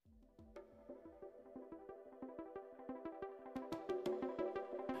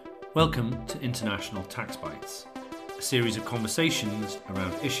Welcome to International Tax Bites, a series of conversations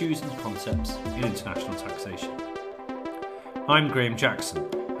around issues and concepts in international taxation. I'm Graham Jackson,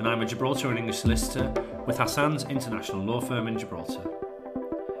 and I'm a Gibraltar and English solicitor with Hassan's international law firm in Gibraltar.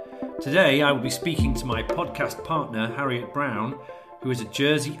 Today I will be speaking to my podcast partner Harriet Brown, who is a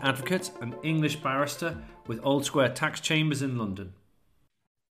Jersey advocate and English barrister with Old Square Tax Chambers in London.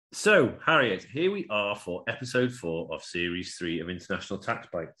 So, Harriet, here we are for episode 4 of series 3 of International Tax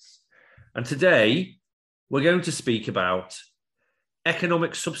Bites. And today we're going to speak about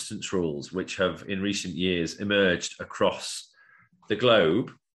economic substance rules, which have in recent years emerged across the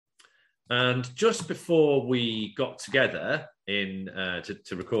globe. And just before we got together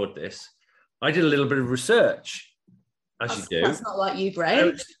to record this, I did a little bit of research, as you do. That's not like you,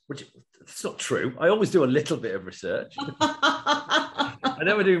 Graham. It's not true. I always do a little bit of research. I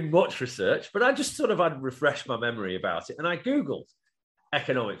never do much research, but I just I'd refresh my memory about it. And I Googled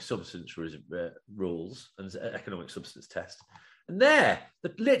economic substance rules and economic substance test. And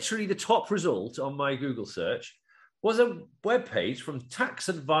literally the top result on my Google search was a webpage from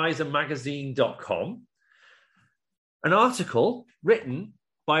taxadvisormagazine.com, an article written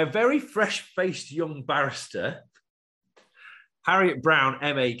by a very fresh-faced young barrister, Harriet Brown,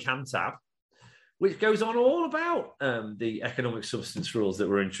 MA Cantab, which goes on all about the economic substance rules that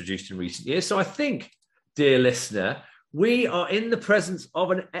were introduced in recent years. So I think, dear listener, we are in the presence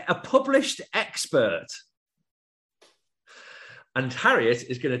of a published expert. And Harriet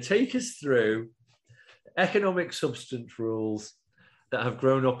is going to take us through economic substance rules that have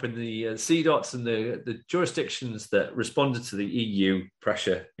grown up in the CDOTs and the jurisdictions that responded to the EU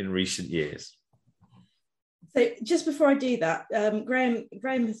pressure in recent years. So just before I do that, Graham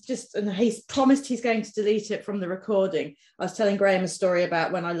has and he's promised he's going to delete it from the recording. I was telling Graham a story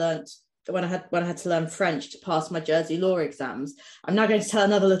about when I had to learn French to pass my Jersey law exams. I'm now going to tell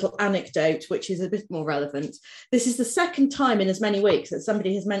another little anecdote, which is a bit more relevant. This is the second time in as many weeks that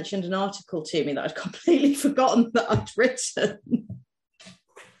somebody has mentioned an article to me that I'd completely forgotten that I'd written.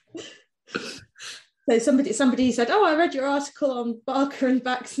 So somebody said, "Oh, I read your article on Barker and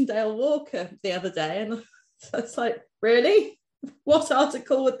Baxendale Walker the other day," and so it's like, really? What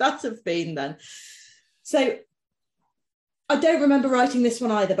article would that have been then? So I don't remember writing this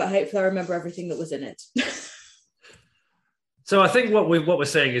one either, but hopefully I remember everything that was in it. So I think what we're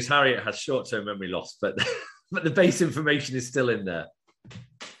saying is Harriet has short-term memory loss, but the base information is still in there.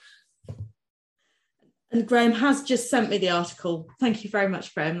 And Graham has just sent me the article. Thank you very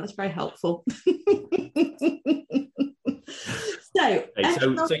much, Graham. That's very helpful. So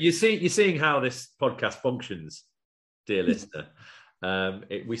you're seeing how this podcast functions, dear listener.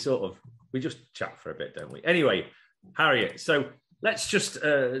 We just chat for a bit, don't we? Anyway, Harriet, so let's just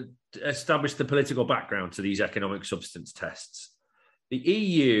establish the political background to these economic substance tests. The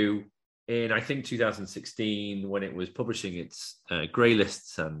EU, in I think 2016, when it was publishing its grey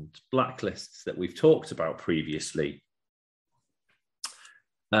lists and blacklists that we've talked about previously,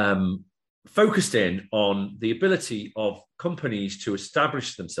 focused in on the ability of companies to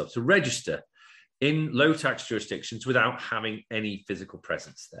establish themselves, to register in low tax jurisdictions without having any physical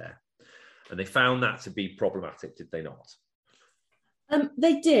presence there. And they found that to be problematic, did they not?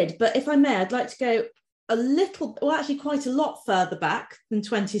 They did, but if I may, I'd like to go quite a lot further back than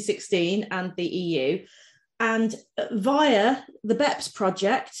 2016 and the EU, and via the BEPS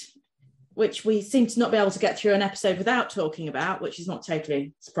project, which we seem to not be able to get through an episode without talking about, which is not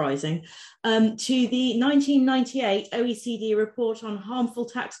totally surprising, to the 1998 OECD report on harmful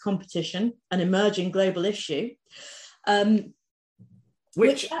tax competition, an emerging global issue.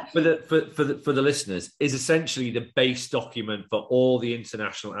 Which for the listeners is essentially the base document for all the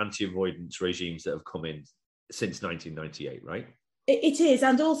international anti-avoidance regimes that have come in since 1998, right? It is,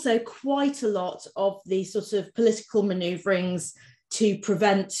 and also quite a lot of the sort of political manoeuvrings to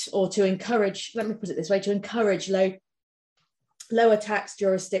prevent or to encourage, let me put it this way, to encourage lower tax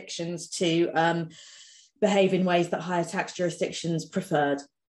jurisdictions to behave in ways that higher tax jurisdictions preferred.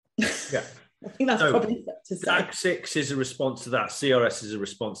 Yeah. I think that's probably fair to say. Act 6 is a response to that. CRS is a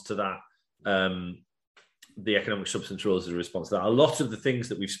response to that. The economic substance rules is a response to that. A lot of the things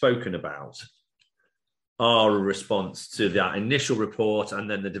that we've spoken about are a response to that initial report and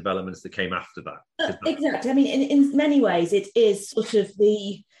then the developments that came after that. Exactly. I mean, in many ways, it is sort of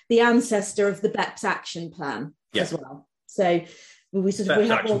the ancestor of the BEPS action plan as well. So BEPS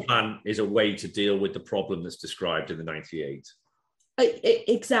action plan is a way to deal with the problem that's described in the 98.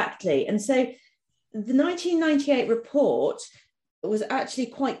 Exactly. And so the 1998 report was actually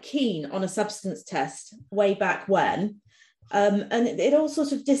quite keen on a substance test way back when. And it all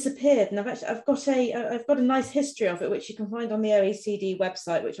sort of disappeared. And I've got a nice history of it, which you can find on the OECD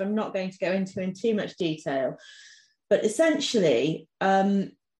website, which I'm not going to go into in too much detail. But essentially,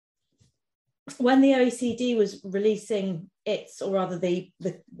 when the OECD was releasing its, or rather the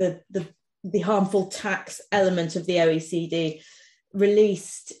harmful tax element of the OECD,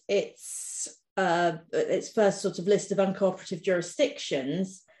 released its first sort of list of uncooperative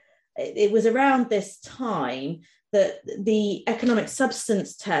jurisdictions, it was around this time that the economic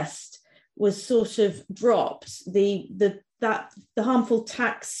substance test was sort of dropped. The harmful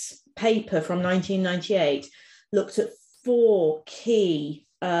tax paper from 1998 looked at four key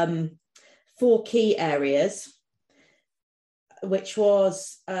areas, which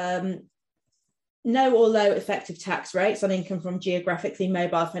was no or low effective tax rates on income from geographically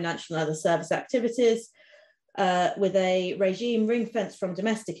mobile financial and other service activities, with a regime ring-fenced from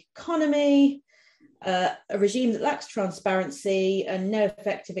domestic economy, a regime that lacks transparency, and no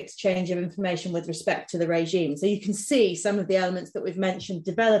effective exchange of information with respect to the regime. So you can see some of the elements that we've mentioned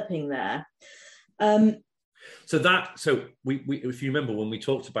developing there. So we if you remember when we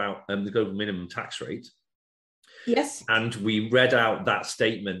talked about the global minimum tax rate, yes, and we read out that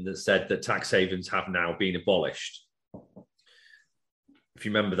statement that said that tax havens have now been abolished. If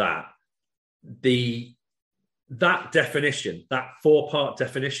you remember that, that definition, that four-part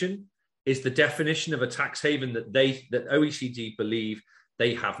definition, is the definition of a tax haven that OECD believe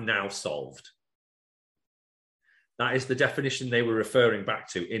they have now solved. That is the definition they were referring back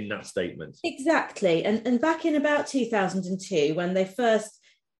to in that statement. Exactly. And back in about 2002, when they first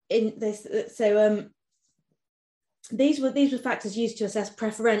these were factors used to assess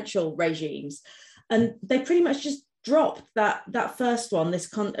preferential regimes, and they pretty much just dropped that first one,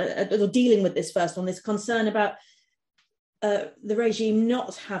 dealing with this first one, this concern about the regime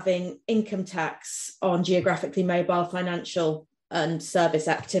not having income tax on geographically mobile financial and service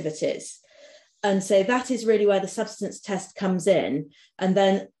activities. And so that is really where the substance test comes in. And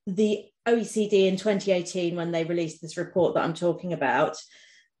then the OECD in 2018, when they released this report that I'm talking about,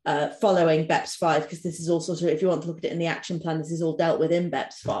 following BEPS 5, because this is all sort of, if you want to look at it in the action plan, this is all dealt with in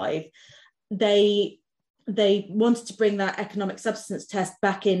BEPS 5, they wanted to bring that economic substance test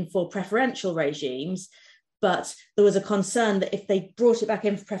back in for preferential regimes. But there was a concern that if they brought it back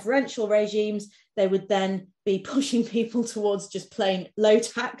in for preferential regimes, they would then be pushing people towards just plain low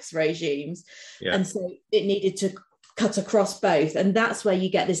tax regimes. Yeah. And so it needed to cut across both. And that's where you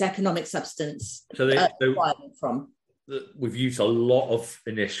get this economic substance requirement from. We've used a lot of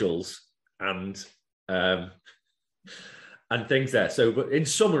initials and things there. So, but in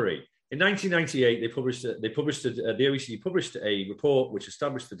summary, in 1998, the OECD published a report which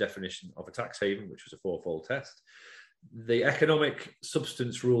established the definition of a tax haven, which was a fourfold test. The economic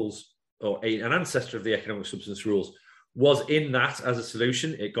substance rules, or an ancestor of the economic substance rules, was in that as a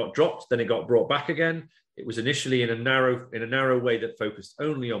solution. It got dropped, then it got brought back again. It was initially in a narrow way that focused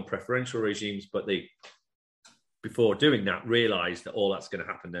only on preferential regimes, but they, before doing that, realised that all that's going to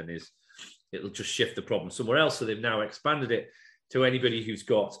happen then is it'll just shift the problem somewhere else. So they've now expanded it to anybody who's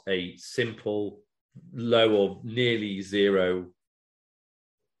got a simple, low or nearly zero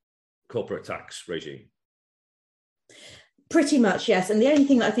corporate tax regime. Pretty much, yes. And the only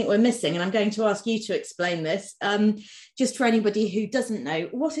thing that I think we're missing, and I'm going to ask you to explain this, just for anybody who doesn't know,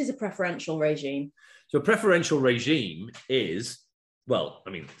 what is a preferential regime? So a preferential regime is, well, I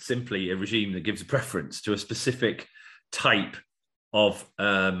mean, simply a regime that gives a preference to a specific type of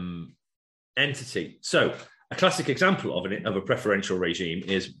entity. So a classic example of a preferential regime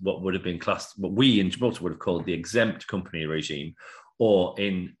is what would have been classed, what we in Gibraltar would have called the exempt company regime, or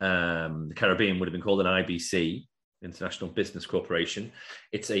in the Caribbean would have been called an IBC, International Business Corporation.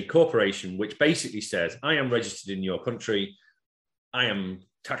 It's a corporation which basically says, I am registered in your country, I am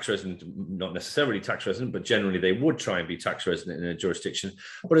tax resident, not necessarily tax resident, but generally they would try and be tax resident in a jurisdiction.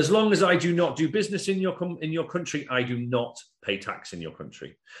 But as long as I do not do business in your country, I do not pay tax in your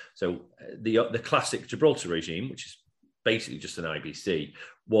country. So the classic Gibraltar regime, which is basically just an IBC,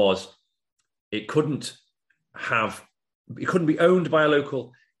 was it couldn't be owned by a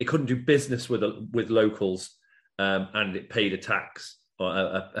local, it couldn't do business with locals, and it paid a tax or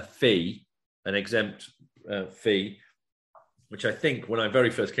a fee, an exempt fee, which I think when I very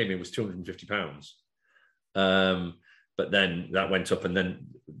first came in was £250. But then that went up, and then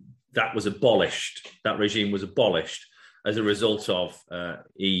that was abolished. That regime was abolished as a result of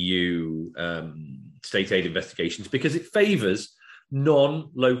EU state aid investigations, because it favours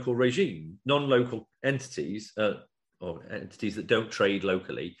non-local entities, or entities that don't trade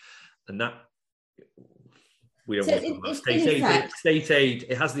locally. And that, we don't want to talk about state aid. State aid,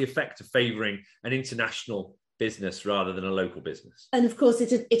 it has the effect of favouring an international business rather than a local business. And of course,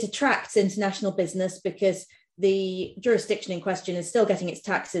 it attracts international business because the jurisdiction in question is still getting its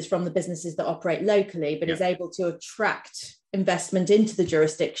taxes from the businesses that operate locally, but is able to attract investment into the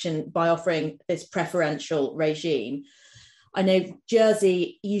jurisdiction by offering this preferential regime. I know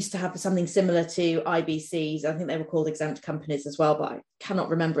Jersey used to have something similar to IBCs. I think they were called exempt companies as well, but I cannot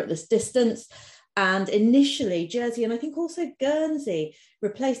remember at this distance. And initially, Jersey and I think also Guernsey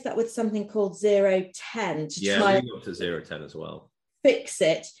replaced that with something called 010 to try we got to 010 as well. Fix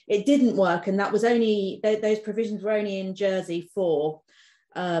it. It didn't work, and that was only those provisions were only in Jersey for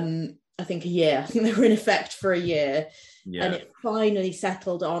I think a year. I think they were in effect for a year, and it finally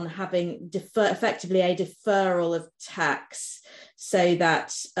settled on having effectively a deferral of tax, so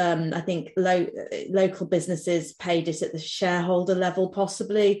that I think local businesses paid it at the shareholder level,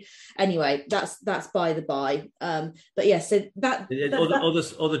 possibly. Anyway, that's by the by. But yes, so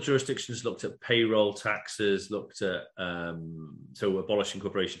other jurisdictions looked at payroll taxes, looked at so abolishing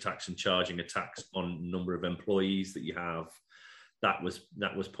corporation tax and charging a tax on number of employees that you have. That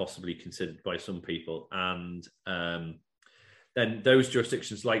was possibly considered by some people, and then those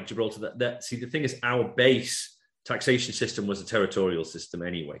jurisdictions like Gibraltar. See, the thing is, our base taxation system was a territorial system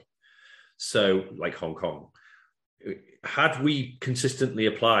anyway. So, like Hong Kong, had we consistently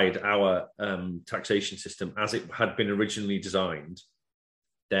applied our taxation system as it had been originally designed,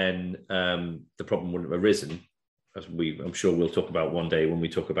 then the problem wouldn't have arisen, as I'm sure we'll talk about one day when we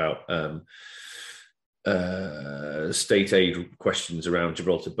talk about state aid questions around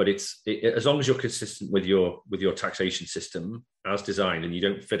Gibraltar. But as long as you're consistent with your taxation system as designed and you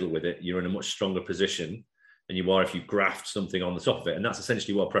don't fiddle with it, you're in a much stronger position than you are if you graft something on the top of it. And that's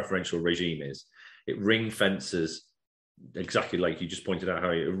essentially what a preferential regime is. It ring fences, exactly like you just pointed out,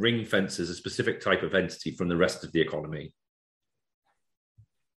 Harry, it ring fences a specific type of entity from the rest of the economy.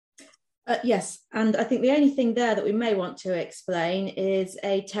 Yes, and I think the only thing there that we may want to explain is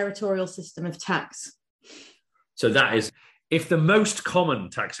a territorial system of tax. So that is, if the most common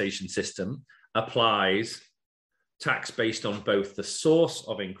taxation system applies tax based on both the source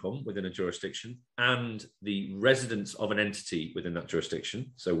of income within a jurisdiction and the residence of an entity within that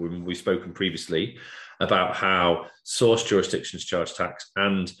jurisdiction. So when we've spoken previously about how source jurisdictions charge tax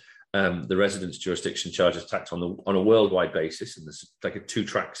and the residence jurisdiction charges tax on a worldwide basis, and there's like a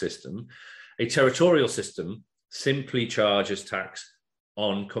two-track system. A territorial system simply charges tax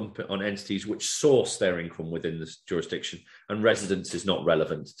on entities which source their income within this jurisdiction, and residence is not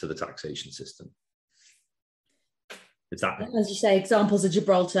relevant to the taxation system. Is that, as you say, examples of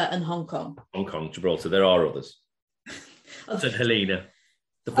Gibraltar and Hong Kong? Hong Kong, Gibraltar. There are others. St. Helena.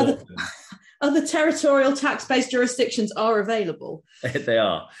 Other territorial tax-based jurisdictions are available. They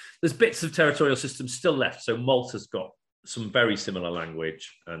are. There's bits of territorial systems still left. So Malta's got some very similar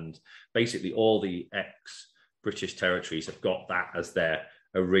language, and basically all the ex-British territories have got that as their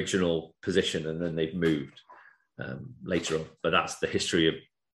original position, and then they've moved later on. But that's the history of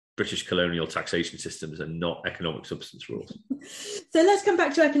British colonial taxation systems and not economic substance rules. So let's come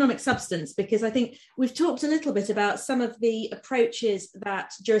back to economic substance, because I think we've talked a little bit about some of the approaches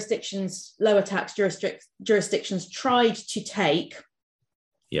that jurisdictions, lower tax jurisdictions tried to take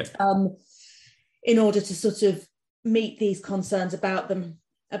in order to sort of meet these concerns about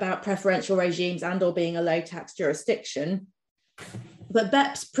preferential regimes and or being a low tax jurisdiction. But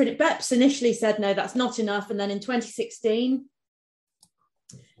BEPS initially said, no, that's not enough. And then in 2016,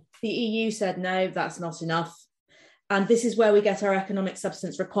 the EU said, no, that's not enough. And this is where we get our economic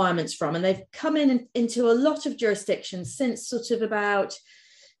substance requirements from. And they've come into a lot of jurisdictions since sort of about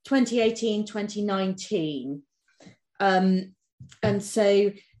 2018, 2019. And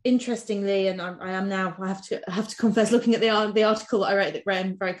so interestingly, and I have to confess, looking at the article that I wrote that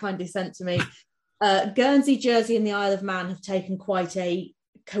Graham very kindly sent to me, Guernsey, Jersey and the Isle of Man have taken quite a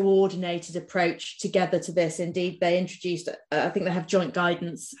coordinated approach together to this. Indeed, they introduced, I think they have joint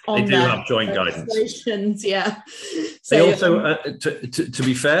guidance on They do have joint guidance. Yeah. So they also, to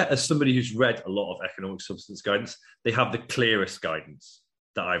be fair, as somebody who's read a lot of economic substance guidance, they have the clearest guidance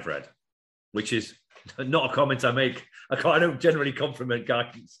that I've read, which is not a comment I make. I don't generally compliment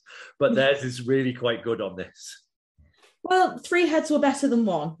guidance, but theirs is really quite good on this. Well, 3 heads were better than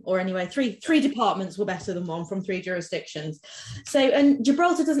one, or anyway, three departments were better than one from 3 jurisdictions. So, and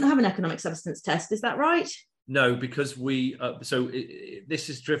Gibraltar doesn't have an economic substance test, is that right? No, because this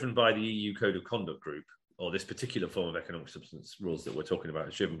is driven by the EU Code of Conduct Group, or this particular form of economic substance rules that we're talking about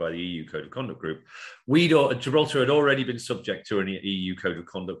is driven by the EU Code of Conduct Group. Gibraltar had already been subject to an EU Code of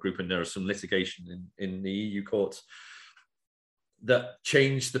Conduct Group, and there is some litigation in the EU courts that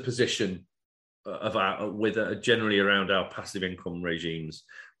changed the position of generally around our passive income regimes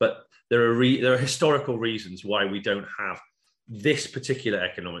But there are historical reasons why we don't have this particular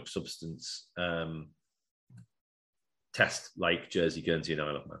economic substance test like Jersey, Guernsey, and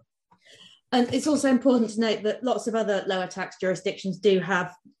Isle of Man. And it's also important to note that lots of other lower tax jurisdictions do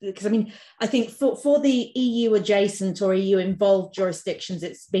have, because I mean, I think for the EU adjacent or EU involved jurisdictions,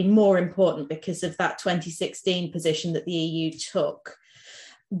 it's been more important because of that 2016 position that the EU took.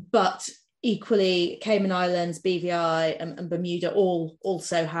 But equally, Cayman Islands, BVI, and Bermuda all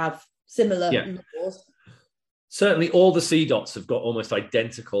also have similar laws. Certainly, all the CDOTs have got almost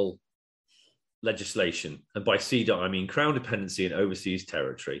identical legislation. And by CDOT, I mean Crown Dependency and Overseas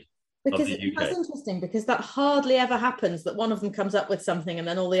Territory. Because that's interesting, because that hardly ever happens that one of them comes up with something and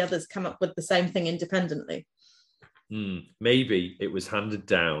then all the others come up with the same thing independently. Maybe it was handed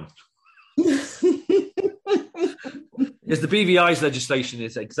down. Because the BVI's legislation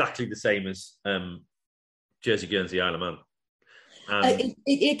is exactly the same as Jersey, Guernsey, Isle of Man.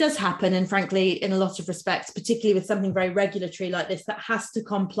 It does happen, and frankly, in a lot of respects, particularly with something very regulatory like this that has to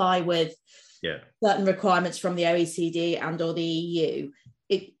comply with certain requirements from the OECD and or the EU,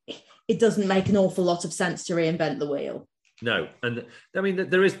 it doesn't make an awful lot of sense to reinvent the wheel. No, and I mean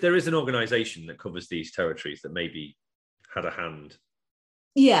there is an organisation that covers these territories that maybe had a hand.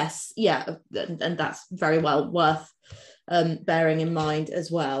 Yes, yeah, and that's very well worth bearing in mind as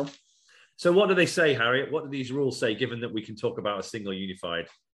well. So what do they say, Harriet? What do these rules say, given that we can talk about a single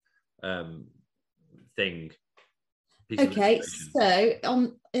thing? Okay, so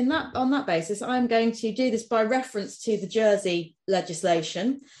on that basis, I'm going to do this by reference to the Jersey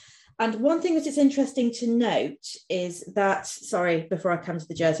legislation. And one thing that is interesting to note is that, sorry, before I come to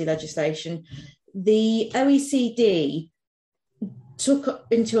the Jersey legislation, the OECD took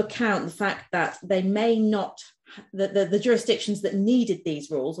into account the fact that they may not, the jurisdictions that needed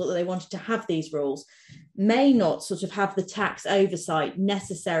these rules or that they wanted to have these rules may not sort of have the tax oversight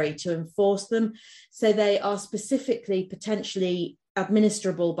necessary to enforce them. So they are specifically potentially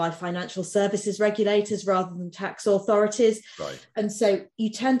administrable by financial services regulators rather than tax authorities. Right. And so you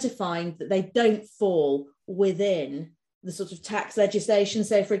tend to find that they don't fall within the sort of tax legislation.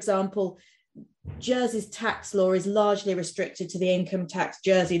 So, for example, Jersey's tax law is largely restricted to the Income Tax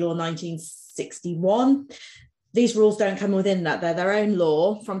Jersey Law 1961. These rules don't come within that. They're their own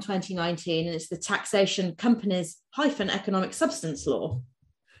law from 2019, and it's the Taxation Companies Economic Substance Law.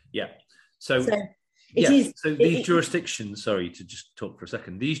 Yeah. So these jurisdictions, sorry to just talk for a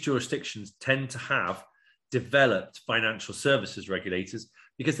second, these jurisdictions tend to have developed financial services regulators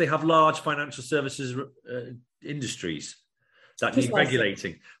because they have large financial services industries that need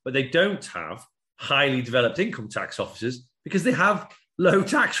regulating, but they don't have highly developed income tax officers because they have low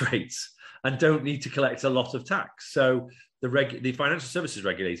tax rates and don't need to collect a lot of tax. So the financial services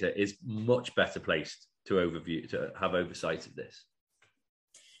regulator is much better placed to have oversight of this.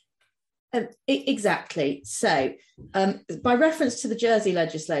 Exactly. So by reference to the Jersey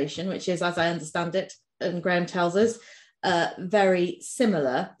legislation, which is, as I understand it, and Graham tells us, very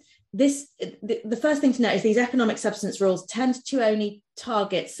similar, the first thing to note is these economic substance rules tend to only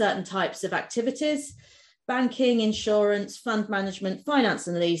target certain types of activities: banking, insurance, fund management, finance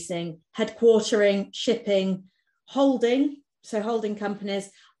and leasing, headquartering, shipping, holding, so holding companies,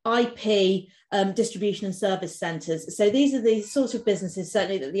 IP, distribution and service centres. So these are the sort of businesses,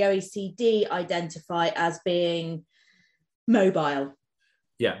 certainly, that the OECD identify as being mobile.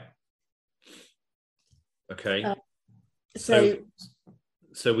 Yeah. Okay.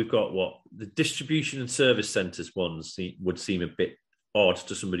 So we've got what? The distribution and service centres ones would seem a bit odd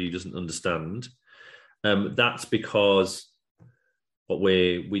to somebody who doesn't understand. That's because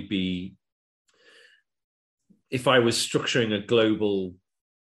we'd be, if I was structuring a global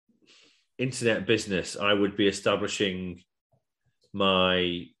internet business, I would be establishing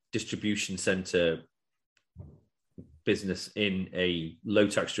my distribution center business in a low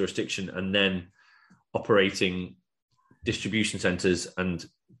tax jurisdiction and then operating distribution centers and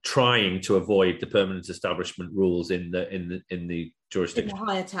trying to avoid the permanent establishment rules in the jurisdiction. In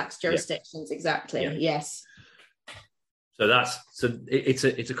the higher tax jurisdictions, yeah. Exactly. Yeah. Yes. So it's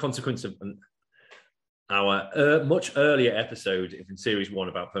a consequence of our much earlier episode in series 1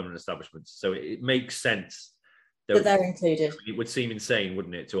 about permanent establishments. So it makes sense that they're included. It would seem insane,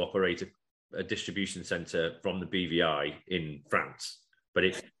 wouldn't it, to operate a distribution center from the BVI in France? But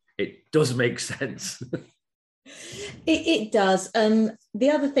it does make sense. It does. The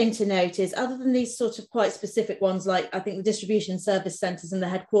other thing to note is, other than these sort of quite specific ones, like I think the distribution service centres and the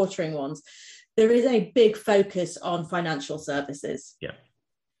headquartering ones, there is a big focus on financial services. Yeah.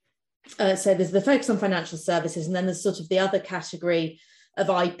 So there's the focus on financial services, and then there's sort of the other category of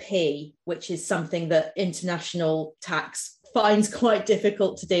IP, which is something that international tax finds quite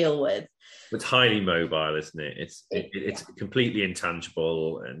difficult to deal with. It's highly mobile, isn't it? It's completely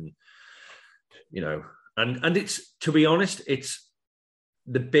intangible, and and it's, to be honest, it's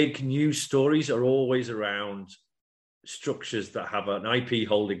the big news stories are always around structures that have an IP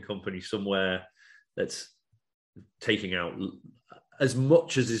holding company somewhere that's taking out as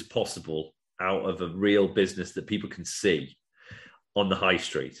much as is possible out of a real business that people can see on the high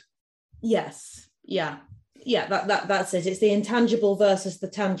street. Yes. Yeah. That's it. It's the intangible versus the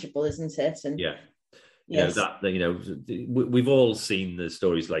tangible, isn't it? And yes. We've all seen the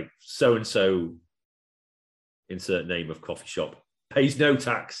stories like so and so, insert name of coffee shop, pays no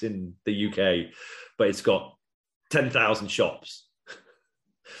tax in the UK, but it's got 10,000 shops.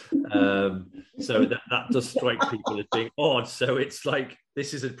 So that does strike people as being odd. So it's like,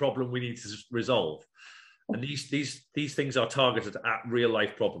 this is a problem we need to resolve. And these things are targeted at real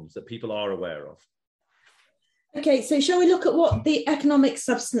life problems that people are aware of. Okay, so shall we look at what the economic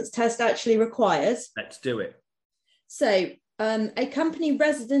substance test actually requires? Let's do it. So a company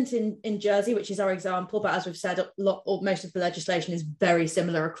resident in Jersey, which is our example, but as we've said, most of the legislation is very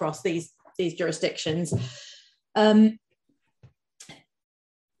similar across these jurisdictions.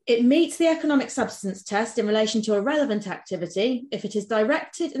 It meets the economic substance test in relation to a relevant activity if it is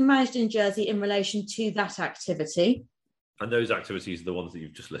directed and managed in Jersey in relation to that activity. And those activities are the ones that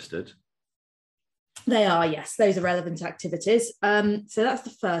you've just listed. They are, yes, those are relevant activities. So that's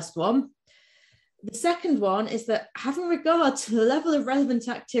the first one. The second one is that having regard to the level of relevant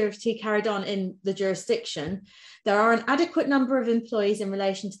activity carried on in the jurisdiction, there are an adequate number of employees in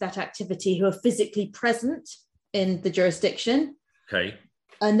relation to that activity who are physically present in the jurisdiction. Okay.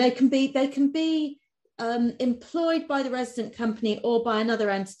 And they can be employed by the resident company or by another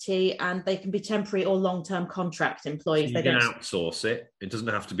entity, and they can be temporary or long-term contract employees. So you can outsource it. It doesn't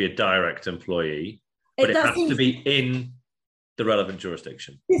have to be a direct employee, but it has to be in the relevant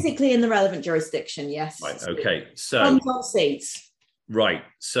jurisdiction. Physically in the relevant jurisdiction, yes. Right, okay. So comes on seats. Right.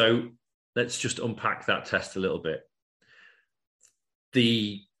 So let's just unpack that test a little bit.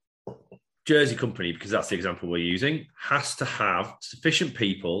 The Jersey company, because that's the example we're using, has to have sufficient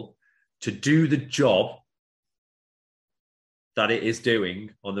people to do the job that it is doing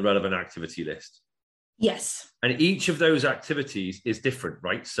on the relevant activity list. Yes. And each of those activities is different,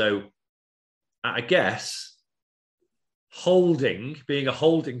 right? So I guess being a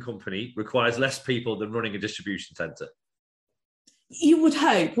holding company requires less people than running a distribution centre. You would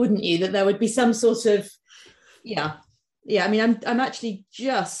hope, wouldn't you, that there would be some sort of, yeah. I mean, I'm actually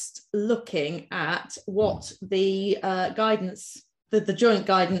just looking at what the guidance, the joint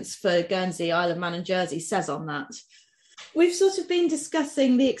guidance for Guernsey, Isle of Man and Jersey says on that. We've sort of been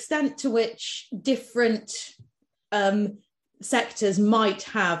discussing the extent to which different sectors might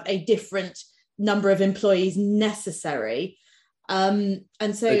have a different number of employees necessary. And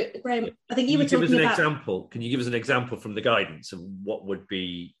so, Graham, I think you were talking about... Can you give us an example from the guidance of what would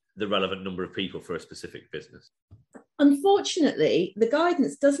be the relevant number of people for a specific business? Unfortunately, the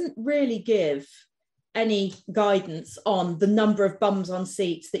guidance doesn't really give any guidance on the number of bums on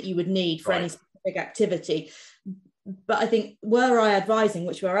seats that you would need for any specific activity. But I think, were I advising,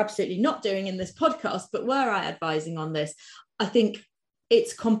 which we're absolutely not doing in this podcast, but were I advising on this, I think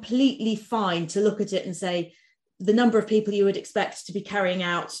it's completely fine to look at it and say the number of people you would expect to be carrying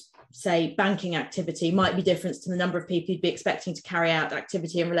out, say, banking activity might be different to the number of people you'd be expecting to carry out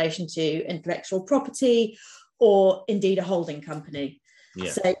activity in relation to intellectual property or indeed a holding company.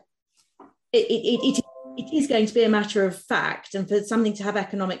 Yeah. So it is going to be a matter of fact, and for something to have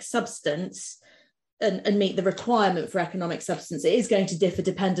economic substance and meet the requirement for economic substance, it is going to differ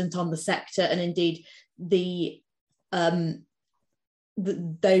dependent on the sector and indeed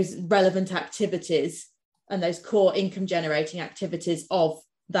those relevant activities and those core income generating activities of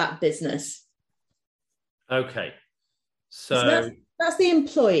that business. Okay. So that's the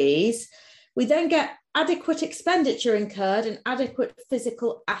employees. We then get adequate expenditure incurred and adequate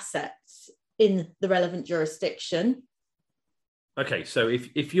physical assets in the relevant jurisdiction. Okay, so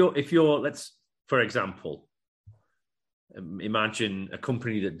if you're let's, for example, imagine a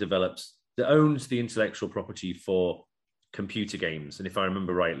company that owns the intellectual property for computer games, and if I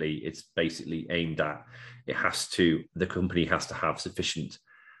remember rightly, it's basically aimed at the company has to have sufficient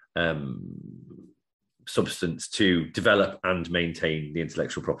substance to develop and maintain the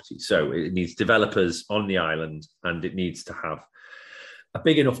intellectual property. So it needs developers on the island, and it needs to have a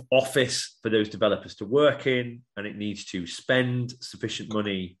big enough office for those developers to work in, and it needs to spend sufficient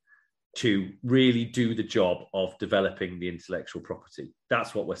money to really do the job of developing the intellectual property.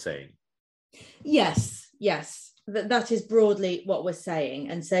 That's what we're saying. Yes. That is broadly what we're saying.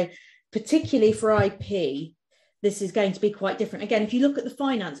 And so particularly for IP, this is going to be quite different. Again, if you look at the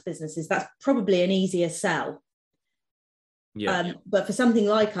finance businesses, that's probably an easier sell. Yeah. But for something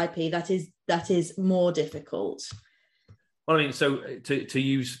like IP, that is more difficult. Well, I mean, so to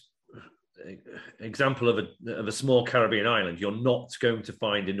use example of a small Caribbean island, you're not going to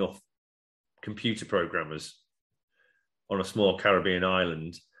find enough computer programmers on a small Caribbean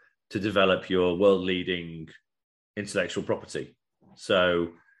island to develop your world-leading intellectual property. So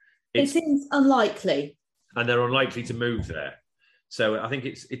it seems unlikely, and they're unlikely to move there. So I think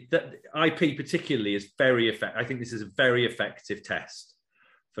that IP particularly is very effective. I think this is a very effective test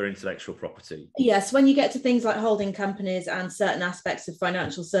for intellectual property. Yes, when you get to things like holding companies and certain aspects of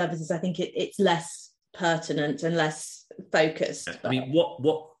financial services, I think it's less pertinent and less focused. I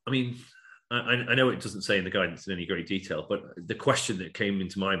mean, I know it doesn't say in the guidance in any great detail, but the question that came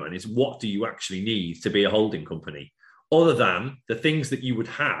into my mind is, what do you actually need to be a holding company, other than the things that you would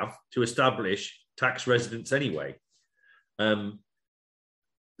have to establish tax residence anyway?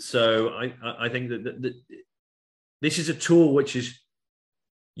 So I think that this is a tool which is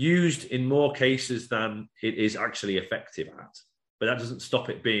used in more cases than it is actually effective at, but that doesn't stop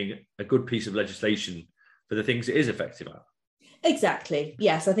it being a good piece of legislation for the things it is effective at. Exactly.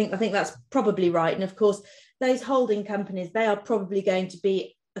 Yes, I think that's probably right. And of course, those holding companies, they are probably going to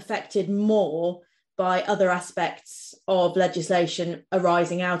be affected more by other aspects of legislation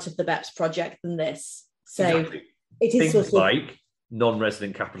arising out of the BEPS project than this. So exactly. It is things like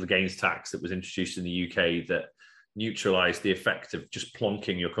non-resident capital gains tax that was introduced in the UK that neutralised the effect of just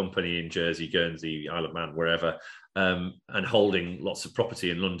plonking your company in Jersey, Guernsey, Isle of Man, wherever, and holding lots of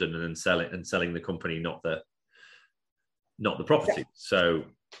property in London and then selling the company, not the property. So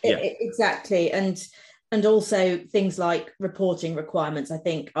yeah, exactly. And also things like reporting requirements, I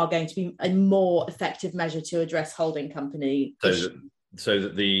think, are going to be a more effective measure to address holding company issues. So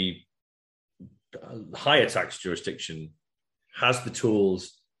that the higher tax jurisdiction has the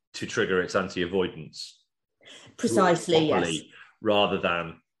tools to trigger its anti-avoidance. Precisely, yes. Rather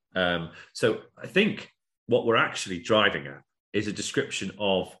than... so I think what we're actually driving at is a description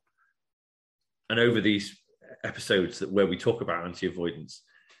of, and over these episodes where we talk about anti-avoidance,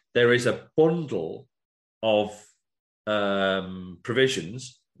 there is a bundle of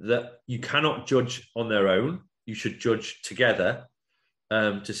provisions that you cannot judge on their own. You should judge together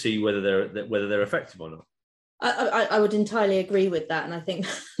to see whether they're effective or not. I would entirely agree with that, and I think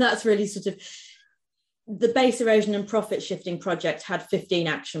that's really sort of the base erosion and profit shifting project had 15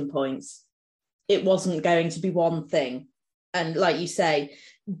 action points. It wasn't going to be one thing, and like you say,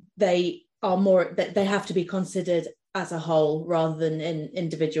 they have to be considered as a whole rather than in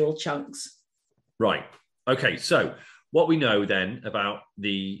individual chunks. Right. Okay. So what we know then about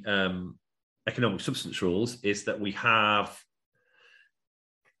the economic substance rules is that we have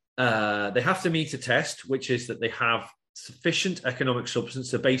they have to meet a test, which is that they have sufficient economic substance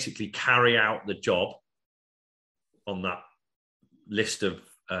to basically carry out the job on that list of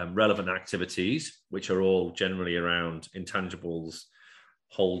relevant activities, which are all generally around intangibles,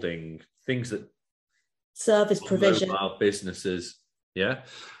 holding, things that service provision, mobile businesses, yeah,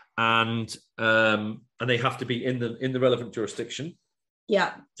 and they have to be in the relevant jurisdiction.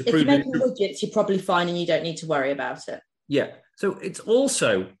 Yeah, if you're making widgets, you're probably fine, and you don't need to worry about it. Yeah, so it's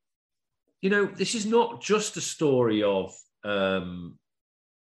also, this is not just a story of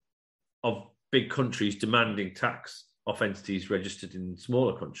big countries demanding tax off entities registered in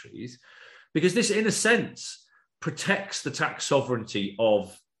smaller countries, because this, in a sense, protects the tax sovereignty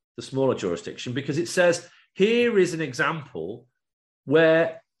of the smaller jurisdiction, because it says, here is an example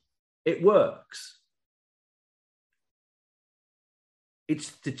where it works.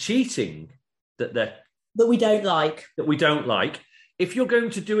 It's the cheating that we don't like. That we don't like. If you're going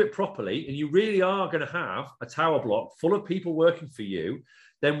to do it properly and you really are going to have a tower block full of people working for you,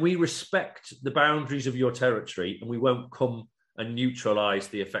 then we respect the boundaries of your territory and we won't come and neutralise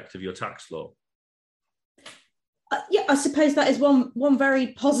the effect of your tax law. Yeah, I suppose that is one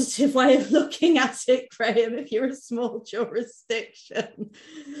very positive way of looking at it, Graham, if you're a small jurisdiction.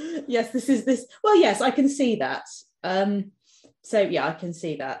 Yes, this. Well, yes, I can see that. So, yeah, I can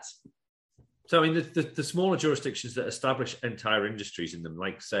see that. So, I mean, the smaller jurisdictions that establish entire industries in them,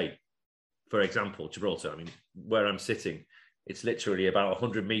 like, say, for example, Gibraltar, I mean, where I'm sitting, it's literally about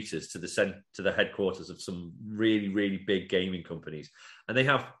 100 metres to the headquarters of some really, really big gaming companies. And they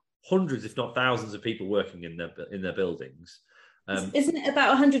have hundreds, if not thousands, of people working in their buildings. Isn't it about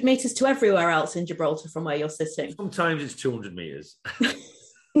 100 metres to everywhere else in Gibraltar from where you're sitting? Sometimes it's 200 metres.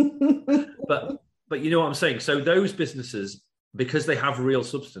 But you know what I'm saying? So those businesses, because they have real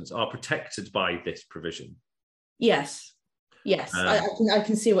substance, are protected by this provision. Yes. I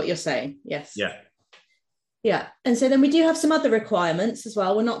can see what you're saying. Yes. Yeah. Yeah. And so then we do have some other requirements as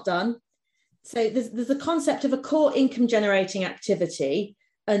well. We're not done. So there's the concept of a core income generating activity,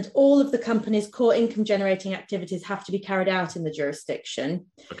 and all of the company's core income generating activities have to be carried out in the jurisdiction.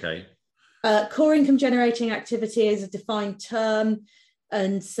 Okay. Core income generating activity is a defined term,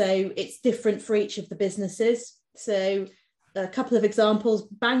 and so it's different for each of the businesses. So a couple of examples: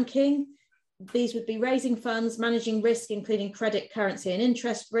 banking. These would be raising funds, managing risk, including credit, currency, and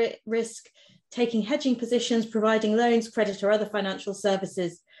interest risk, taking hedging positions, providing loans, credit, or other financial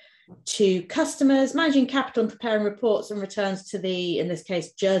services to customers, managing capital and preparing reports and returns to the, in this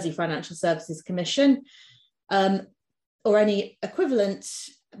case, Jersey Financial Services Commission, or any equivalent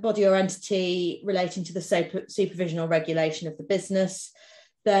body or entity relating to the supervision or regulation of the business.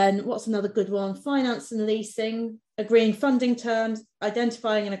 Then what's another good one? Finance and leasing, agreeing funding terms,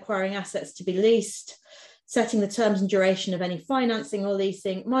 identifying and acquiring assets to be leased, setting the terms and duration of any financing or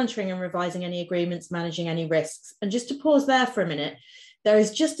leasing, monitoring and revising any agreements, managing any risks. And just to pause there for a minute, there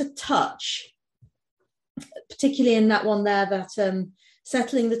is just a touch, particularly in that one there, that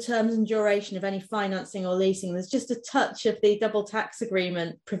settling the terms and duration of any financing or leasing, there's just a touch of the double tax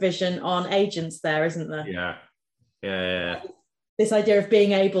agreement provision on agents there, isn't there? Yeah. This idea of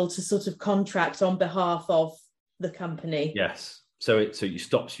being able to sort of contract on behalf of the company. Yes. So it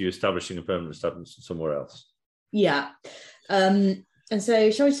stops you establishing a permanent establishment somewhere else. Yeah. And so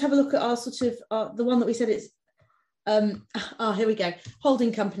shall we just have a look at our sort of the one that we said it's here we go.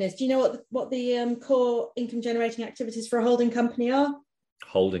 Holding companies. Do you know what the core income generating activities for a holding company are?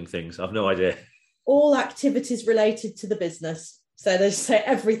 Holding things. I've no idea. All activities related to the business. So they just say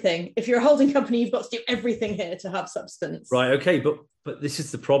everything. If you're a holding company, you've got to do everything here to have substance. Right. Okay. But this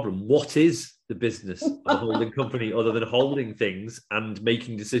is the problem. What is the business of a holding company other than holding things and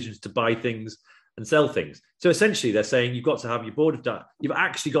making decisions to buy things and sell things? So essentially, they're saying you've got to have your you've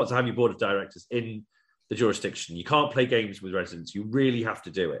actually got to have your board of directors in the jurisdiction. You can't play games with residents. You really have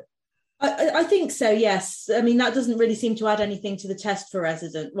to do it. I think so. Yes. I mean, that doesn't really seem to add anything to the test for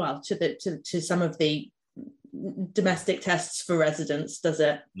resident. Well, to some of the domestic tests for residents, does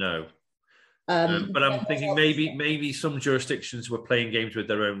it? No. But I'm thinking maybe some jurisdictions were playing games with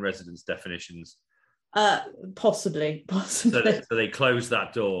their own residents' definitions. Possibly. So they closed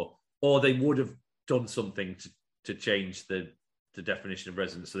that door, or they would have done something to change the definition of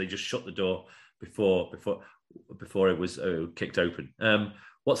residents. So they just shut the door before it was kicked open.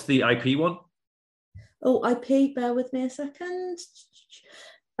 What's the IP one? Oh, IP. Bear with me a second.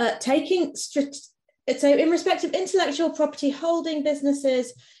 So in respect of intellectual property holding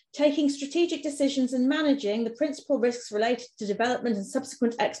businesses, taking strategic decisions and managing the principal risks related to development and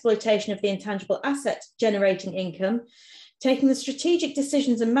subsequent exploitation of the intangible asset generating income, taking the strategic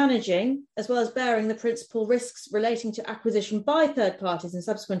decisions and managing, as well as bearing the principal risks relating to acquisition by third parties and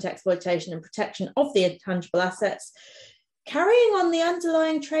subsequent exploitation and protection of the intangible assets, carrying on the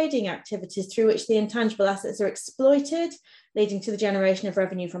underlying trading activities through which the intangible assets are exploited, leading to the generation of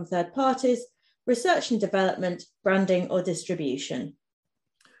revenue from third parties, research and development, branding or distribution.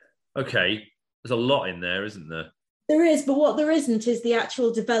 Okay, there's a lot in there, isn't there? There is, but what there isn't is the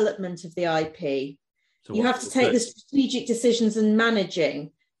actual development of the IP. So you have to take the strategic decisions and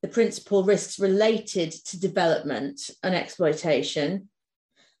managing the principal risks related to development and exploitation,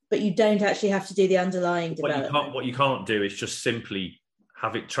 but you don't actually have to do the underlying development. What you can't do is just simply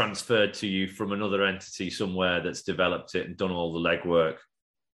have it transferred to you from another entity somewhere that's developed it and done all the legwork,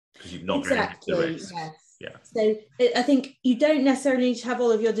 because you've not exactly, the risks. Yes. Yeah. So I think you don't necessarily need to have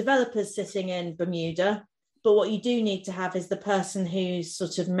all of your developers sitting in Bermuda, but what you do need to have is the person who's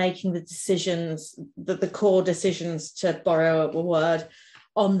sort of making the decisions, the core decisions, to borrow a word,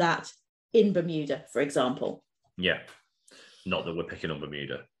 on that in Bermuda, for example. Yeah. Not that we're picking on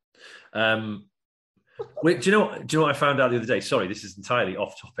Bermuda. Do you know what I found out the other day? Sorry, this is entirely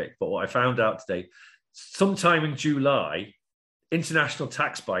off topic, but what I found out today, sometime in July, International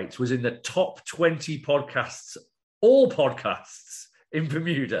Tax Bites was in the top 20 podcasts, all podcasts in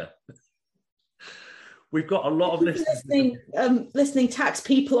Bermuda. We've got a lot of listening tax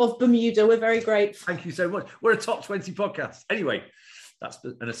people of Bermuda. We're very grateful. Thank you so much. We're a top 20 podcast. Anyway, that's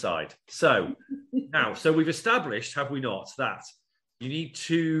an aside. So now, we've established, have we not, that you need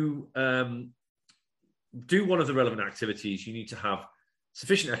to do one of the relevant activities. You need to have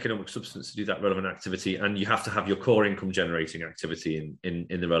sufficient economic substance to do that relevant activity, and you have to have your core income generating activity in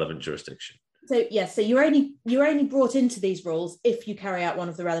the relevant jurisdiction. So yes, so you're only brought into these rules if you carry out one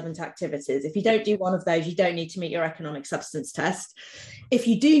of the relevant activities. If you don't do one of those, you don't need to meet your economic substance test. If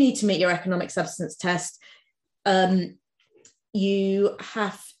you do need to meet your economic substance test, you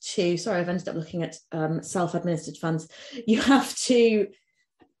have to, sorry, I've ended up looking at self-administered funds. You have to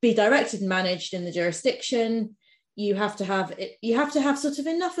be directed and managed in the jurisdiction. You have to have sort of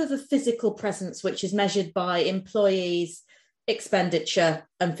enough of a physical presence, which is measured by employees, expenditure,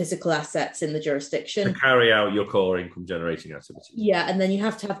 and physical assets in the jurisdiction to carry out your core income generating activities. Yeah, and then you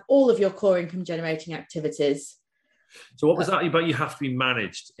have to have all of your core income generating activities. So what was that about? You have to be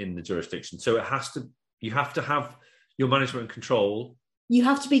managed in the jurisdiction. So you have to have your management and control. You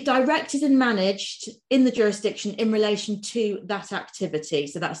have to be directed and managed in the jurisdiction in relation to that activity.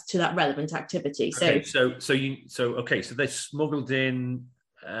 So that's to that relevant activity. Okay, so they smuggled in.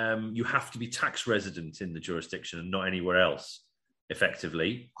 You have to be tax resident in the jurisdiction and not anywhere else,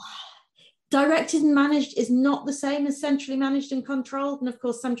 effectively. Directed and managed is not the same as centrally managed and controlled. And of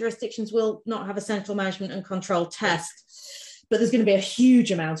course, some jurisdictions will not have a central management and control test, but there's going to be a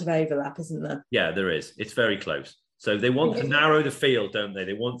huge amount of overlap, isn't there? Yeah, there is. It's very close. So they want to narrow the field, don't they?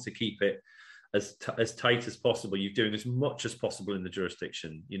 They want to keep it as tight as possible. You're doing as much as possible in the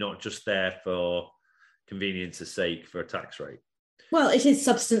jurisdiction. You're not just there for convenience's sake for a tax rate. Well, it is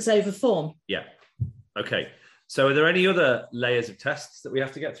substance over form. Yeah. Okay. So are there any other layers of tests that we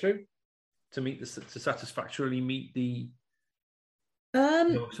have to get through to satisfactorily meet the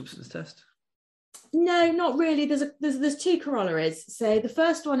substance test? No, not really. There's two corollaries. So the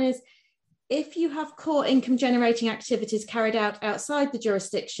first one is, if you have core income generating activities carried out outside the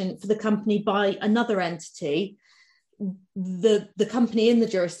jurisdiction for the company by another entity, the company in the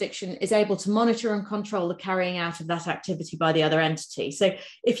jurisdiction is able to monitor and control the carrying out of that activity by the other entity. So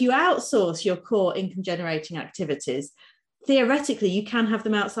if you outsource your core income generating activities, theoretically, you can have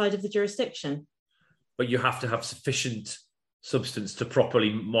them outside of the jurisdiction. But you have to have sufficient substance to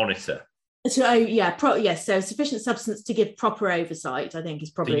properly monitor. So so sufficient substance to give proper oversight, I think,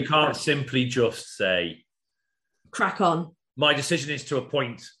 is probably. So you can't simply just say, crack on. My decision is to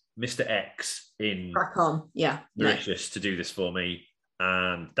appoint Mr. X in crack on, Mauritius to do this for me,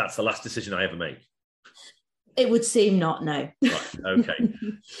 and that's the last decision I ever make. It would seem not, no. Right, okay.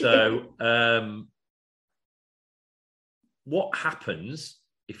 So what happens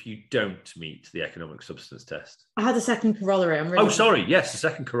if you don't meet the economic substance test? I had a second corollary. The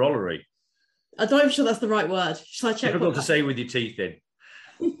second corollary. I'm not even sure that's the right word. Shall I check? Difficult to say with your teeth in.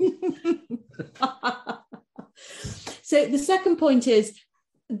 So the second point is,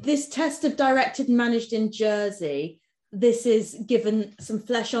 this test of directed and managed in Jersey, this is given some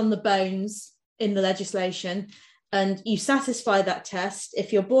flesh on the bones in the legislation, and you satisfy that test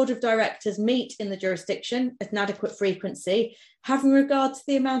if your board of directors meet in the jurisdiction at an adequate frequency, having regard to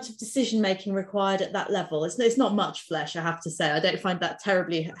the amount of decision making required at that level. It's not much flesh, I have to say. I don't find that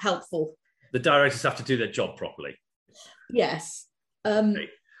terribly helpful. The directors have to do their job properly. Yes. Okay.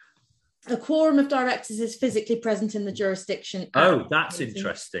 A quorum of directors is physically present in the jurisdiction. Oh, that's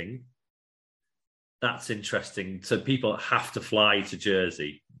interesting. That's interesting. So people have to fly to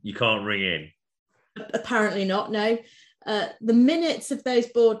Jersey. You can't ring in. Apparently not, no. The minutes of those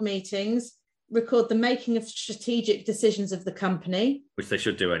board meetings record the making of strategic decisions of the company. Which they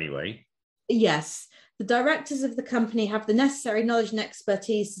should do anyway. Yes. The directors of the company have the necessary knowledge and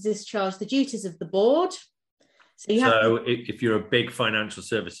expertise to discharge the duties of the board. So if you're a big financial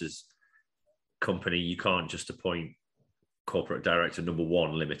services company, you can't just appoint corporate director number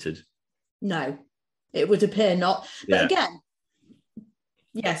 1 limited. No, it would appear not. But again,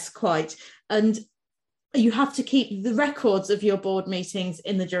 yes, quite. And you have to keep the records of your board meetings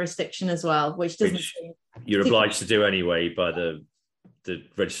in the jurisdiction as well, which you're obliged to do anyway by the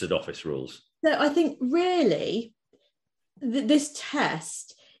registered office rules. So I think really this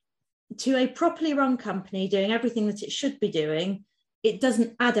test, to a properly run company doing everything that it should be doing, it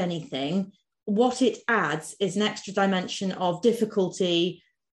doesn't add anything. What it adds is an extra dimension of difficulty,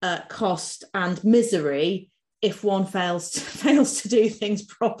 cost, and misery if one fails to do things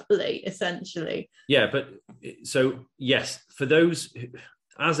properly, essentially. Yeah, but so yes, for those,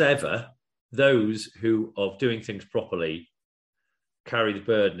 as ever, those who are doing things properly carry the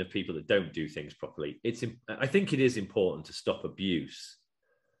burden of people that don't do things properly. I think it is important to stop abuse.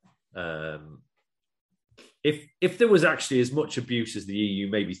 If there was actually as much abuse as the EU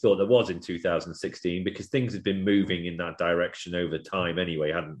maybe thought there was in 2016, because things had been moving in that direction over time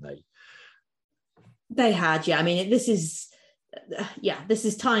anyway, hadn't they? They had, yeah. I mean, this is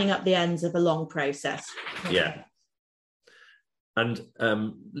tying up the ends of a long process. Yeah. And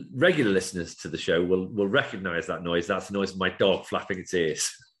regular listeners to the show will recognise that noise. That's the noise of my dog flapping its ears.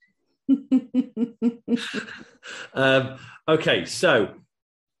 Okay, so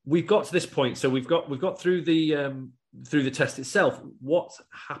we've got to this point. So we've got through the test itself. What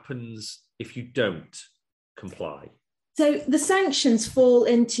happens if you don't comply? So the sanctions fall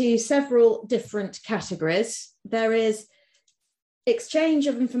into several different categories. There is exchange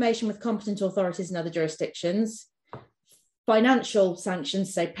of information with competent authorities in other jurisdictions, financial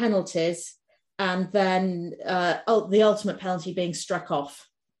sanctions, say penalties, and then the ultimate penalty being struck off.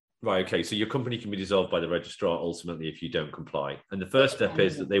 Right, okay. So your company can be dissolved by the registrar ultimately if you don't comply. And the first step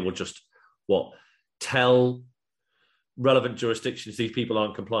is that they will just, tell relevant jurisdictions these people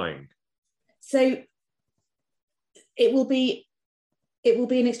aren't complying? So it will be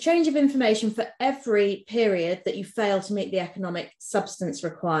an exchange of information for every period that you fail to meet the economic substance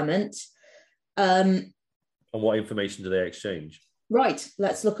requirement. And what information do they exchange? Right,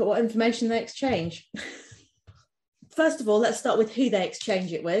 let's look at what information they exchange. First of all, let's start with who they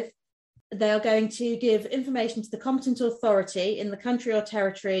exchange it with. They are going to give information to the competent authority in the country or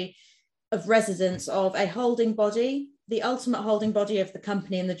territory of residence of a holding body, the ultimate holding body of the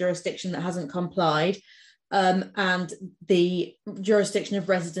company in the jurisdiction that hasn't complied, and the jurisdiction of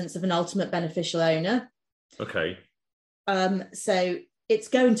residence of an ultimate beneficial owner. Okay. So it's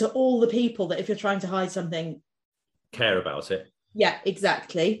going to all the people that, if you're trying to hide something, care about it. Yeah,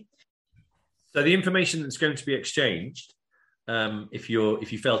 exactly. So the information that's going to be exchanged, if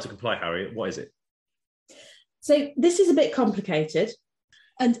you fail to comply, Harriet, what is it? So this is a bit complicated.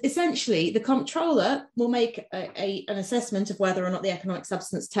 And essentially, the comptroller will make an assessment of whether or not the economic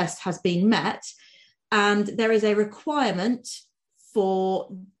substance test has been met. And there is a requirement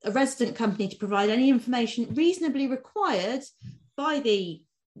for a resident company to provide any information reasonably required by the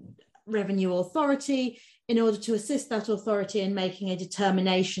revenue authority in order to assist that authority in making a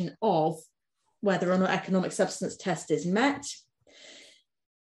determination of whether or not economic substance test is met.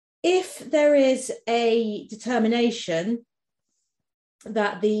 If there is a determination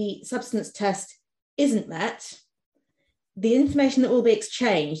that the substance test isn't met, the information that will be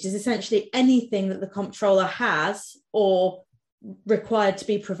exchanged is essentially anything that the comptroller has or required to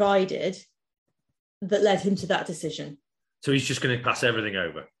be provided that led him to that decision. So he's just going to pass everything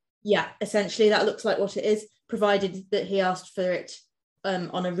over? Yeah, essentially that looks like what it is, provided that he asked for it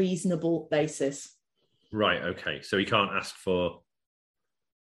on a reasonable basis. Right, okay. So he can't ask for,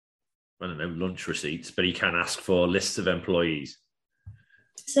 I don't know, lunch receipts, but he can ask for lists of employees.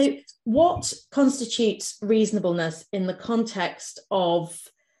 So what constitutes reasonableness in the context of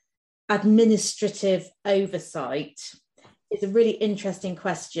administrative oversight is a really interesting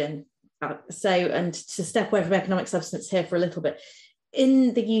question. And to step away from economic substance here for a little bit,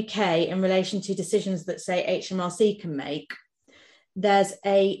 in the UK, in relation to decisions that, say, HMRC can make, there's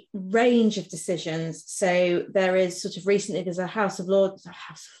a range of decisions. So there is sort of recently, there's a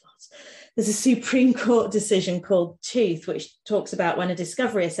Supreme Court decision called Tooth, which talks about when a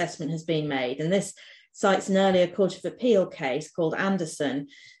discovery assessment has been made. And this cites an earlier Court of Appeal case called Anderson,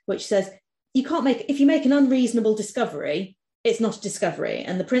 which says if you make an unreasonable discovery, it's not a discovery.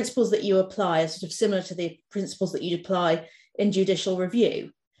 And the principles that you apply are sort of similar to the principles that you'd apply in judicial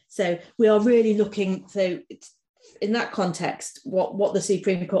review. So we are really looking, in that context, what the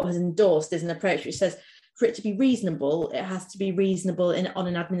Supreme Court has endorsed is an approach which says for it to be reasonable, it has to be reasonable on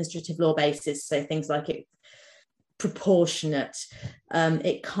an administrative law basis. So things like it proportionate.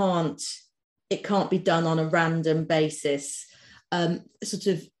 It can't be done on a random basis. It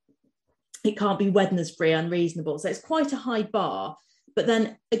can't be Wednesbury unreasonable. So it's quite a high bar. But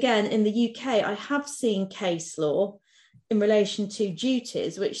then again, in the UK, I have seen case law in relation to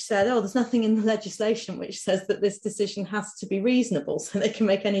duties, which said, there's nothing in the legislation which says that this decision has to be reasonable, so they can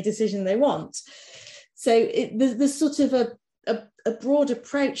make any decision they want. So there's sort of a broad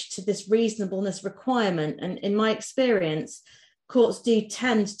approach to this reasonableness requirement. And in my experience, courts do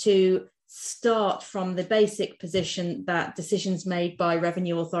tend to start from the basic position that decisions made by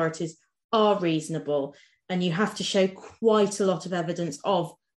revenue authorities are reasonable, and you have to show quite a lot of evidence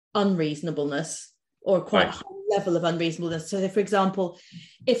of unreasonableness or quite a high level of unreasonableness. So, for example,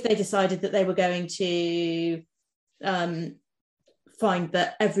 if they decided that they were going to find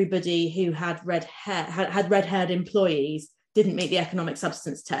that everybody who had red-haired employees didn't meet the economic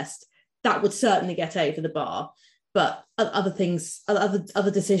substance test, that would certainly get over the bar. But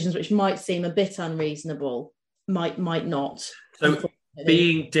other decisions which might seem a bit unreasonable might not. So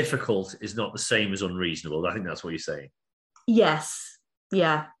being difficult is not the same as unreasonable. I think that's what you're saying. Yes.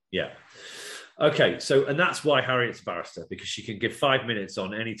 Yeah. Yeah. Okay. So, and that's why Harriet's a barrister, because she can give 5 minutes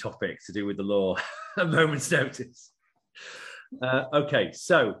on any topic to do with the law at a moment's notice. Okay.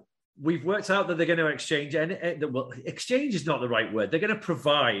 So we've worked out that they're going to exchange, exchange is not the right word. They're going to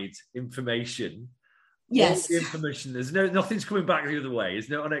provide information. Yes. All the information. There's nothing's coming back the other way. It's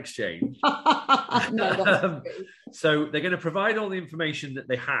not an exchange. No, so they're going to provide all the information that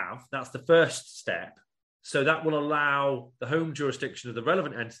they have. That's the first step. So that will allow the home jurisdiction of the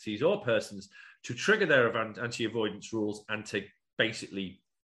relevant entities or persons to trigger their anti-avoidance rules and to basically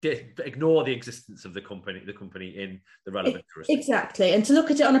ignore the existence of the company in the relevant jurisdiction. Exactly. And to look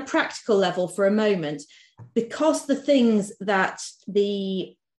at it on a practical level for a moment, because the things that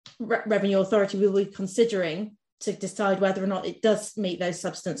the Revenue Authority will be considering to decide whether or not it does meet those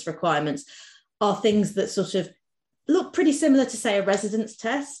substance requirements are things that sort of look pretty similar to, say, a residence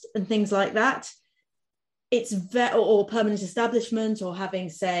test and things like that. It's or permanent establishment, or having,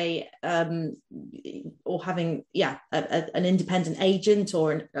 say, an independent agent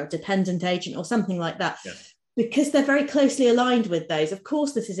or a dependent agent or something like that. Yeah. Because they're very closely aligned with those. Of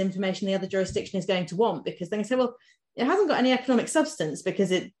course, this is information the other jurisdiction is going to want, because they can say, well, it hasn't got any economic substance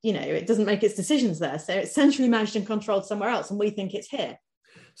because it doesn't make its decisions there. So it's centrally managed and controlled somewhere else, and we think it's here.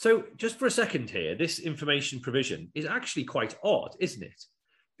 So just for a second here, this information provision is actually quite odd, isn't it?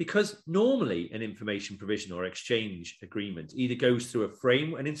 Because normally an information provision or exchange agreement either goes through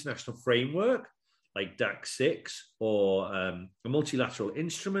an international framework like DAC 6, or a multilateral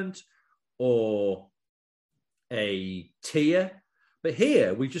instrument, or a tier. But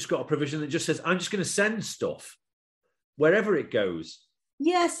here we've just got a provision that just says, I'm just going to send stuff wherever it goes.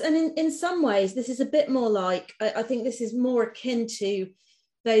 Yes, and in some ways, this is a bit more like, I think this is more akin to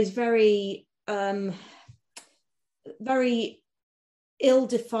those very, very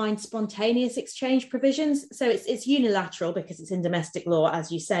ill-defined spontaneous exchange provisions. So it's unilateral because it's in domestic law,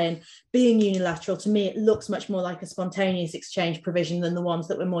 as you say, and being unilateral, to me, it looks much more like a spontaneous exchange provision than the ones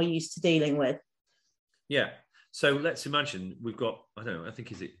that we're more used to dealing with. Yeah. So let's imagine we've got, I don't know, I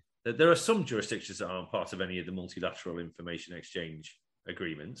think there are some jurisdictions that aren't part of any of the multilateral information exchange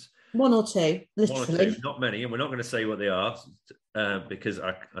agreements. One or two, literally. One or two, not many, and we're not going to say what they are because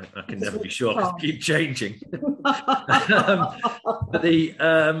I can never be sure because they keep changing. But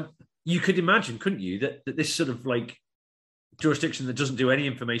you could imagine, couldn't you, that this sort of like jurisdiction that doesn't do any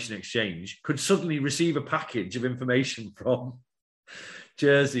information exchange could suddenly receive a package of information from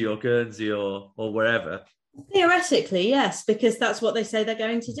Jersey or Guernsey or wherever. Theoretically, yes, because that's what they say they're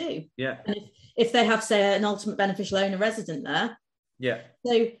going to do. Yeah. And if they have, say, an ultimate beneficial owner resident there, yeah.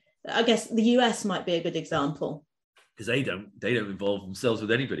 So I guess the US might be a good example. Because they don't involve themselves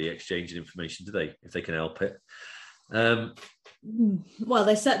with anybody exchanging information, do they? If they can help it. Well,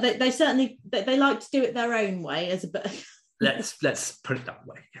 they certainly like to do it their own way. Let's put it that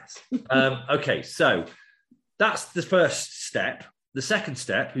way. Yes. Okay, so that's the first step. The second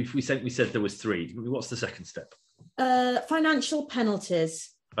step, we said there was three. What's the second step? Financial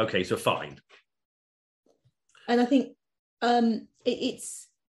penalties. Okay, so fine. And I think it's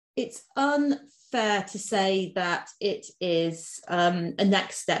unfair to say that it is a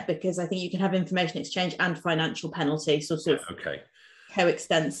next step, because I think you can have information exchange and financial penalty sort of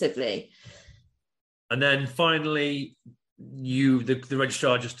coextensively. And then finally, the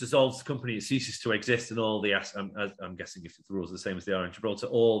registrar just dissolves the company, it ceases to exist, and all the I'm guessing if the rules are the same as they are in Gibraltar,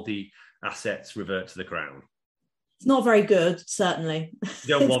 all the assets revert to the Crown. It's not very good, certainly.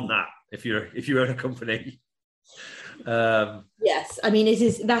 You don't want that if you own a company. Yes, I mean,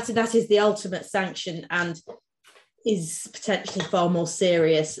 that is the ultimate sanction, and is potentially far more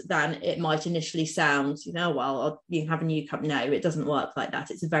serious than it might initially sound. You can have a new company. No, it doesn't work like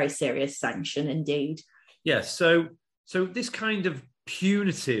that. It's a very serious sanction indeed. Yes. Yeah, so this kind of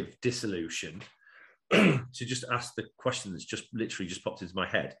punitive dissolution, to just ask the question that's just literally just popped into my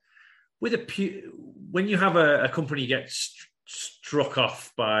head, when you have a company get struck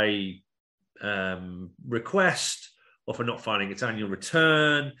off by request, or for not filing its annual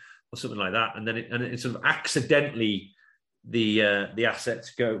return or something like that, and then it sort of accidentally the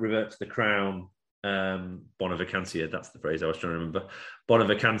assets revert to the Crown, bona vacantia, that's the phrase I was trying to remember, bona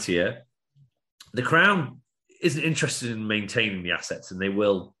vacantia. The Crown isn't interested in maintaining the assets, and they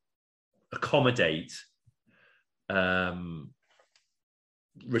will accommodate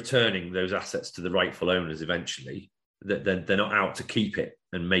returning those assets to the rightful owners eventually. They're not out to keep it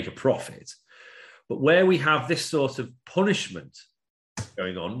and make a profit. But where we have this sort of punishment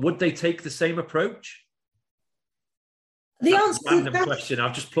going on, would they take the same approach? The answer is a random question.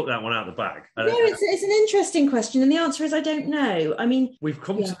 I've just plucked that one out of the bag. No, it's an interesting question, and the answer is I don't know. I mean, we've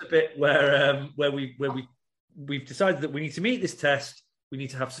come to the bit where we've decided that we need to meet this test. We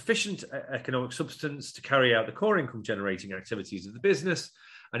need to have sufficient economic substance to carry out the core income generating activities of the business,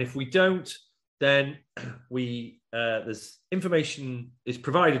 and if we don't, then there's information is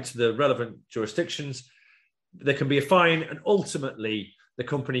provided to the relevant jurisdictions. There can be a fine, and ultimately the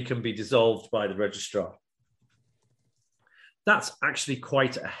company can be dissolved by the registrar. That's actually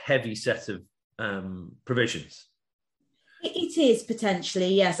quite a heavy set of provisions. It is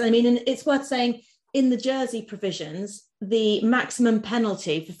potentially, yes. I mean, and it's worth saying, in the Jersey provisions, the maximum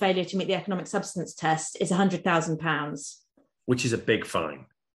penalty for failure to meet the economic substance test is £100,000. which is a big fine.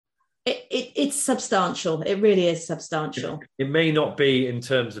 It's substantial. It really is substantial. It may not be in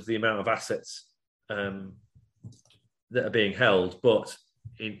terms of the amount of assets that are being held, but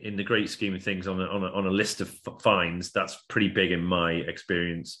in the great scheme of things, on a list of fines, that's pretty big in my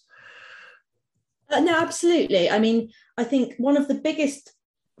experience. No, absolutely. I mean, I think one of the biggest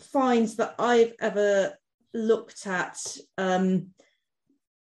fines that I've ever looked at in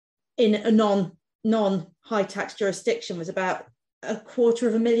a non-high tax jurisdiction was about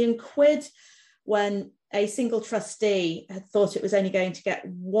 £250,000, when a single trustee had thought it was only going to get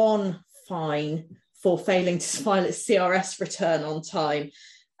one fine for failing to file its CRS return on time,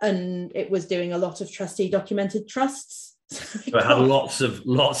 and it was doing a lot of trustee documented trusts. So it had lots of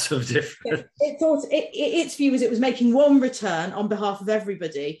different. It thought its view was it was making one return on behalf of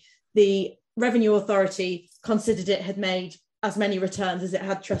everybody. The Revenue Authority considered it had made as many returns as it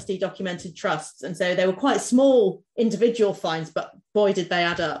had trustee documented trusts, and so they were quite small individual fines, but boy did they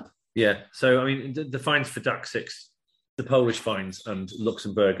add up. Yeah, so I mean the fines for DAC 6, the Polish fines, and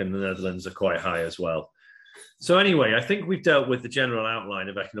Luxembourg and the Netherlands are quite high as well. So anyway, I think we've dealt with the general outline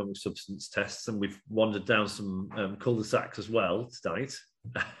of economic substance tests, and we've wandered down some cul-de-sacs as well tonight.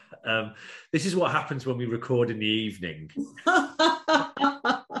 This is what happens when we record in the evening.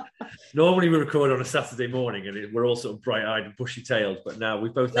 Normally we record on a Saturday morning and we're all sort of bright-eyed and bushy-tailed, but now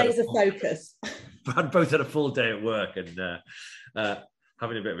we've both had focus. both had a full day at work, and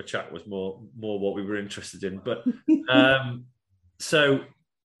having a bit of a chat was more what we were interested in. But so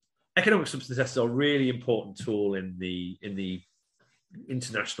economic substance tests are a really important tool in the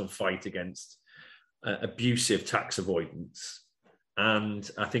international fight against abusive tax avoidance, and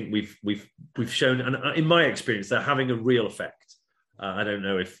I think we've shown, and in my experience, they're having a real effect. I don't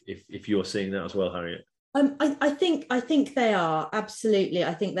know if you're seeing that as well, Harriet. I think they are, absolutely.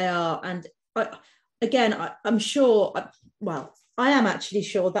 I think they are, and I'm sure. Well, I am actually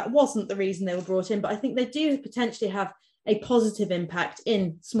sure that wasn't the reason they were brought in, but I think they do potentially have a positive impact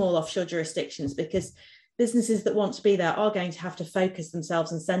in small offshore jurisdictions, because businesses that want to be there are going to have to focus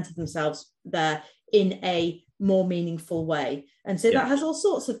themselves and centre themselves there in a more meaningful way. And so that has all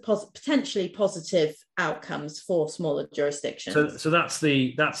sorts of potentially positive outcomes for smaller jurisdictions. So that's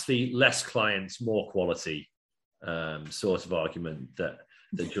the less clients, more quality sort of argument that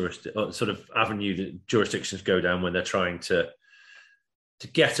the sort of avenue that jurisdictions go down when they're trying to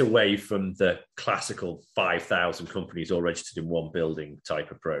get away from the classical 5,000 companies all registered in one building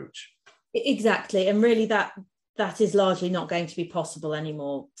type approach. Exactly. And really that is largely not going to be possible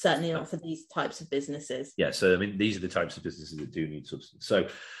anymore, certainly not for these types of businesses. Yeah, so I mean, these are the types of businesses that do need substance. So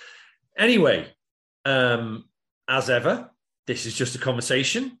anyway, as ever, this is just a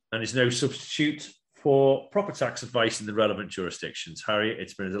conversation and is no substitute for proper tax advice in the relevant jurisdictions. Harriet,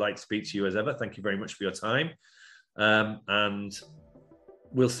 it's been a delight to speak to you as ever. Thank you very much for your time. And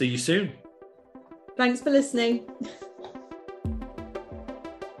we'll see you soon. Thanks for listening.